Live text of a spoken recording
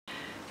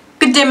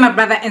Good day, my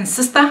brother and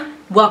sister.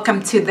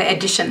 Welcome to the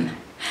edition.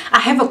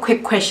 I have a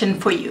quick question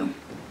for you.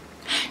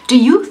 Do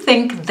you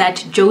think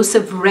that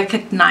Joseph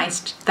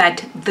recognized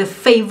that the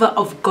favor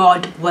of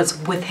God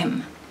was with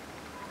him?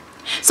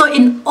 So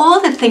in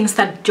all the things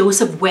that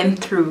Joseph went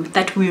through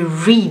that we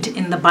read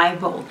in the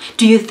Bible,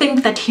 do you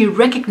think that he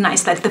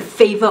recognized that the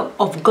favor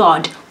of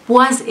God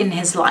was in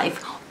his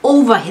life,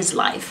 over his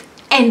life,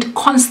 and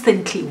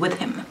constantly with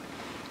him?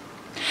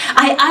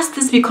 I ask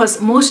this because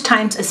most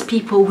times as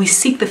people, we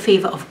seek the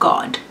favor of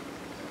God.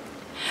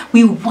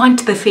 We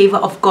want the favor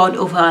of God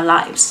over our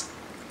lives.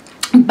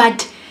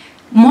 But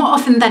more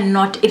often than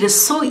not, it is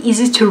so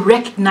easy to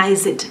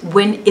recognize it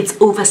when it's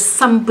over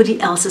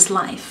somebody else's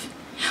life.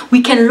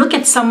 We can look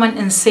at someone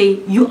and say,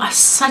 you are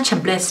such a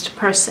blessed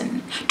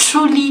person.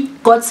 Truly,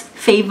 God's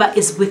favor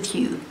is with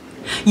you.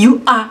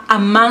 You are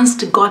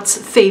amongst God's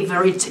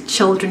favorite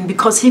children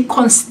because He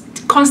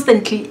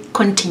constantly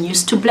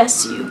continues to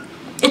bless you.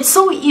 It's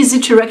so easy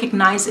to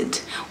recognize it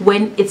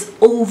when it's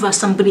over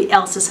somebody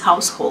else's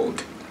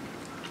household.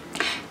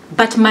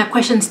 But my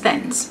question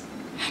stands.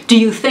 Do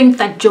you think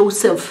that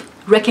Joseph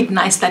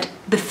recognized that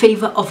the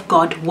favor of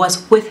God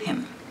was with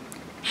him?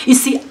 You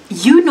see,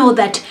 you know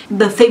that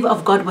the favor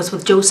of God was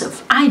with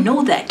Joseph. I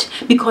know that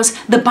because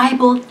the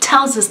Bible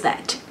tells us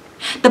that.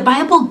 The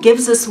Bible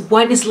gives us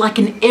what is like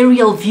an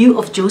aerial view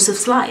of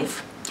Joseph's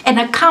life, an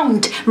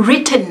account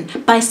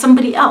written by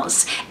somebody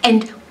else,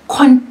 and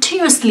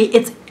continuously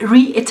it's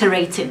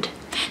reiterated.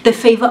 The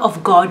favor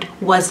of God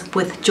was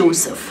with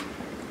Joseph.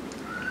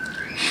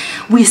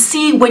 We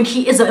see when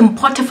he is in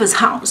Potiphar's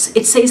house,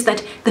 it says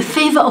that the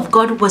favor of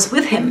God was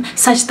with him,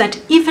 such that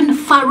even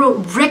Pharaoh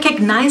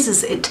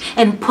recognizes it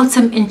and puts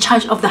him in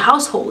charge of the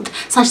household,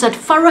 such that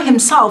Pharaoh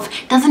himself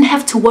doesn't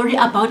have to worry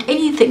about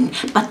anything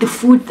but the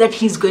food that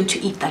he's going to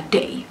eat that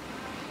day.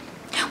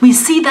 We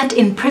see that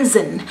in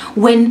prison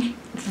when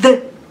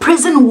the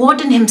prison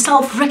warden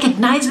himself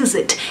recognizes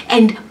it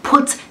and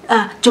puts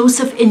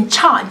Joseph in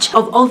charge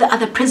of all the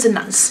other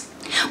prisoners.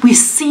 We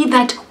see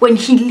that when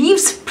he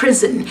leaves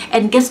prison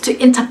and gets to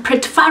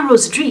interpret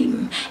Pharaoh's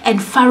dream,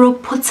 and Pharaoh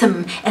puts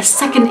him as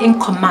second in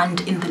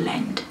command in the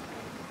land.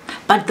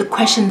 But the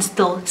question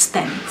still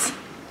stands.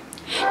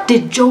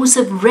 Did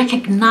Joseph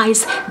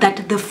recognize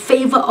that the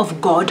favor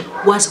of God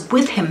was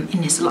with him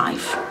in his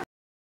life?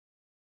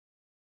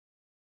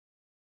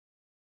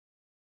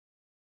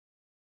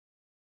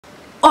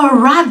 Or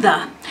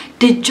rather,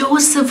 did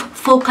Joseph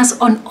focus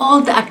on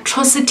all the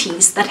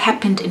atrocities that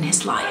happened in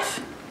his life?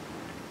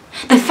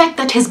 The fact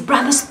that his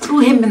brothers threw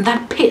him in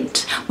that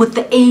pit with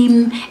the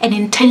aim and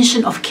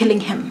intention of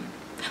killing him.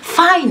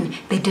 Fine,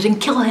 they didn't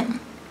kill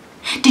him.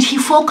 Did he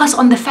focus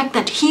on the fact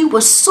that he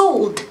was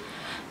sold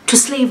to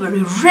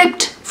slavery,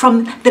 ripped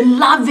from the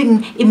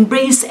loving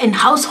embrace and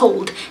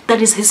household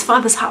that is his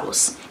father's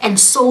house, and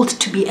sold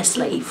to be a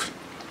slave?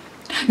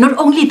 Not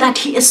only that,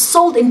 he is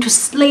sold into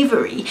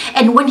slavery,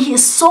 and when he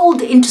is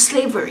sold into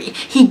slavery,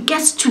 he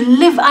gets to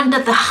live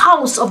under the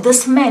house of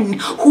this man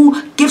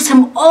who gives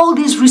him all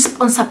these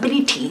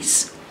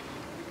responsibilities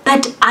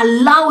that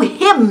allow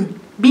him,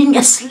 being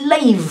a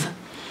slave,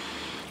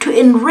 to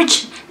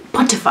enrich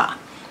Potiphar.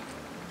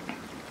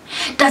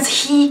 Does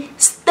he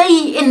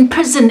stay in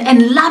prison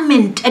and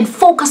lament and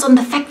focus on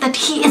the fact that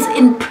he is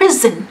in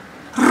prison,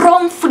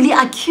 wrongfully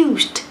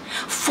accused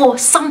for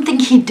something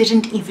he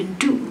didn't even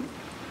do?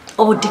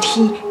 Or did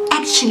he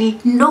actually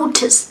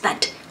notice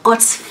that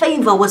God's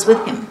favor was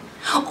with him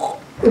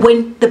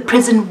when the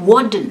prison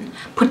warden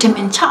put him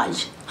in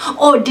charge?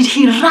 Or did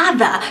he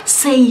rather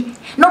say,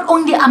 not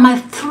only am I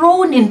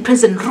thrown in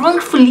prison,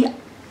 wrongfully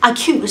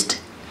accused,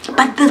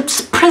 but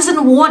the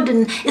prison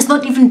warden is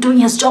not even doing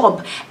his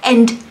job,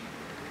 and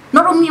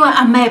not only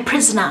am I a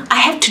prisoner, I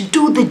have to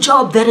do the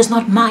job that is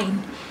not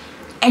mine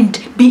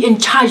and be in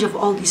charge of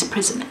all these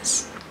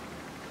prisoners?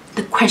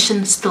 The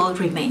question still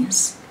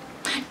remains.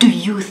 Do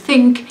you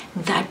think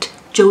that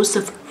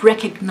Joseph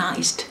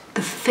recognized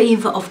the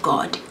favor of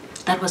God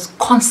that was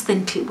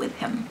constantly with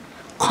him,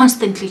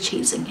 constantly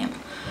chasing him,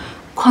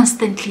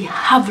 constantly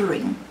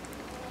hovering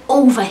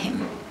over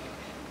him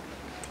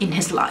in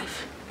his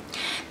life?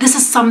 This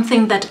is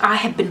something that I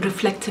have been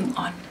reflecting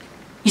on.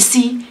 You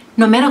see,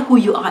 no matter who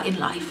you are in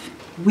life,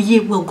 we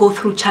will go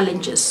through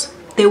challenges.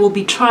 There will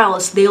be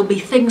trials. There will be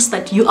things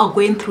that you are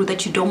going through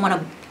that you don't want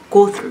to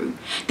go through.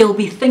 There will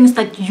be things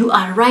that you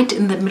are right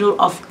in the middle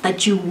of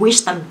that you wish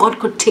that God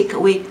could take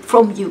away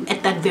from you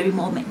at that very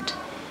moment.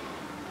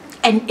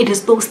 And it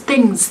is those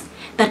things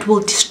that will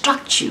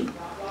distract you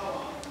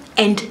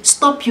and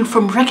stop you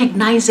from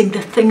recognizing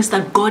the things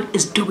that God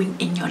is doing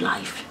in your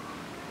life.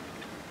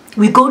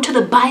 We go to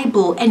the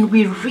Bible and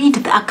we read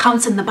the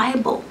accounts in the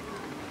Bible.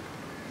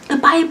 The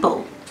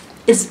Bible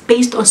is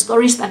based on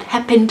stories that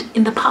happened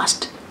in the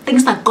past,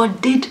 things that God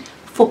did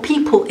for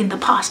people in the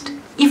past.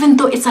 Even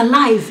though it's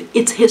alive,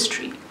 it's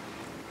history.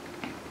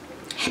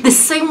 The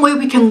same way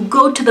we can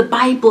go to the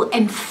Bible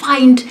and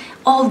find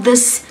all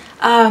this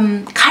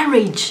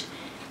courage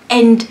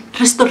and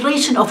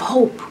restoration of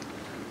hope,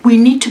 we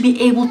need to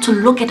be able to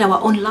look at our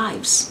own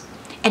lives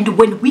And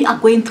when we are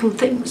going through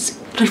things,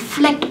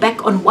 reflect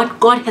back on what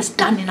God has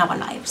done in our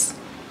lives,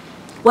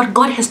 what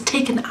God has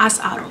taken us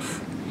out of,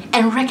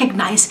 and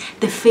recognize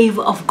the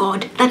favor of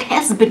God that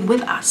has been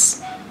with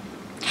us.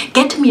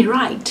 Get me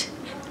right.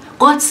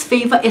 God's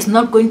favor is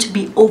not going to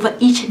be over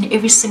each and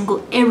every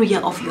single area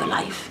of your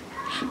life,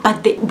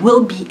 but there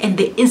will be, and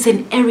there is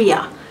an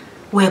area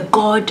where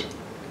God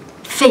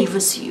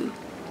favors you,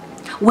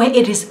 where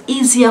it is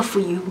easier for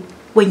you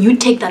when you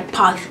take that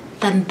path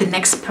than the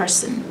next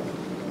person.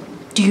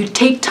 Do you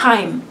take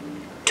time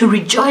to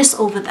rejoice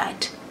over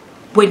that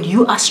when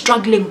you are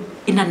struggling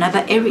in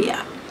another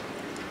area?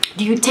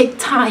 Do you take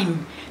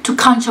time to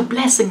count your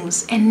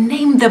blessings and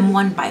name them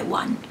one by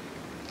one?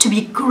 To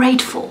be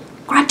grateful,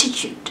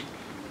 gratitude.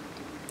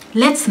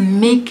 Let's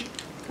make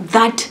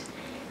that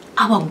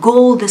our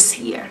goal this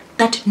year,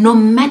 that no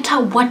matter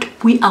what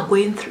we are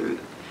going through,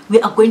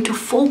 we are going to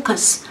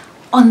focus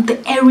on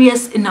the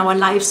areas in our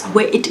lives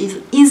where it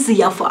is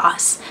easier for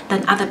us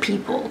than other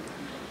people,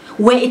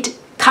 where it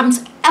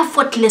comes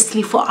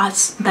effortlessly for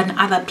us than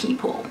other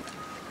people.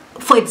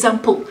 For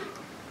example,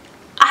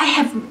 I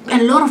have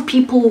a lot of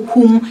people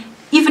whom,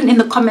 even in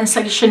the comment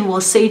section,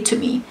 will say to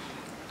me,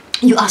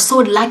 you are so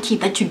lucky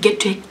that you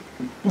get to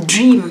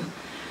dream,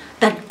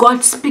 that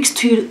God speaks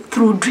to you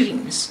through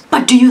dreams.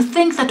 But do you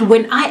think that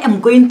when I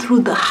am going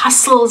through the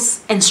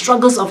hustles and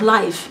struggles of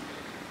life,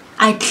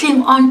 I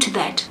cling on to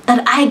that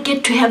I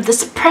get to have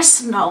this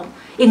personal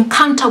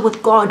encounter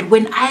with God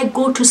when I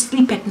go to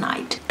sleep at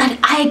night, that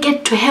I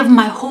get to have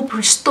my hope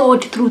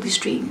restored through these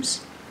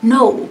dreams?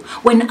 No.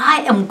 When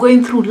I am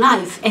going through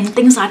life and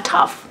things are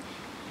tough,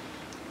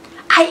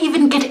 I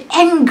even get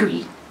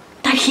angry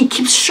that He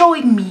keeps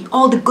showing me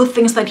all the good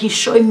things that He's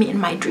showing me in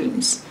my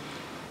dreams.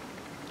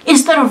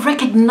 Instead of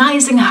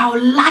recognizing how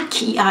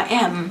lucky I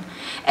am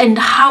and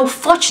how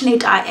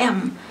fortunate I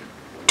am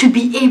to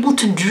be able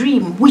to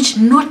dream, which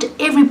not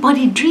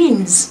everybody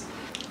dreams,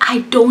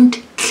 I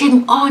don't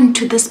cling on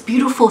to this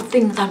beautiful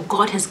thing that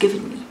God has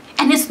given me.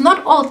 And it's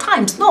not all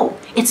times, no.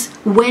 It's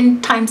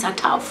when times are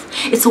tough.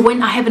 It's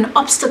when I have an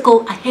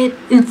obstacle ahead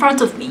in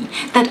front of me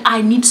that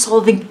I need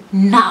solving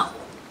now.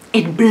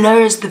 It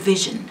blurs the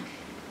vision.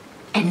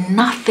 And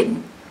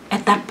nothing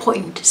at that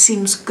point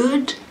seems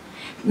good.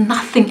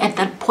 Nothing at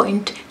that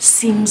point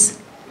seems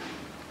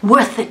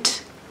worth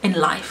it in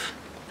life.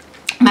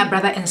 My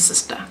brother and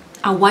sister,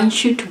 I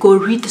want you to go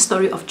read the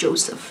story of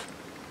Joseph.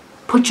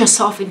 Put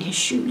yourself in his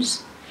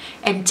shoes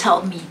and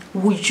tell me,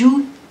 would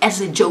you as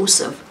a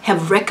Joseph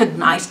have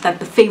recognized that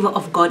the favor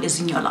of God is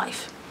in your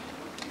life?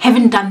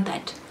 Haven't done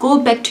that. Go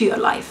back to your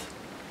life.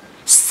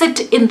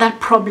 Sit in that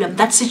problem,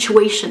 that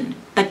situation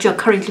that you're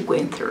currently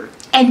going through.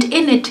 And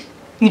in it,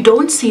 you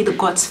don't see the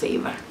God's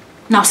favor.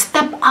 Now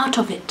step out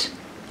of it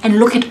and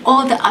look at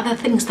all the other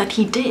things that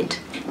He did,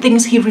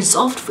 things He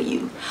resolved for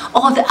you,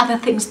 all the other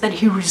things that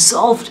He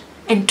resolved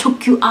and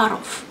took you out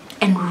of,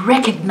 and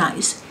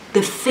recognize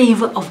the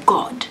favor of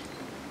God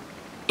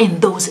in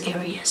those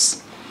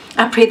areas.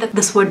 I pray that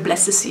this word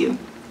blesses you.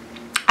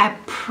 I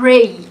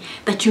pray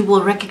that you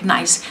will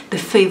recognize the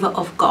favor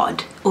of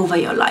God over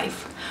your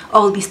life.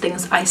 All these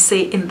things I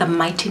say in the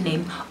mighty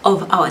name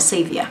of our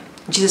Savior,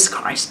 Jesus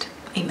Christ.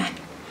 Amen.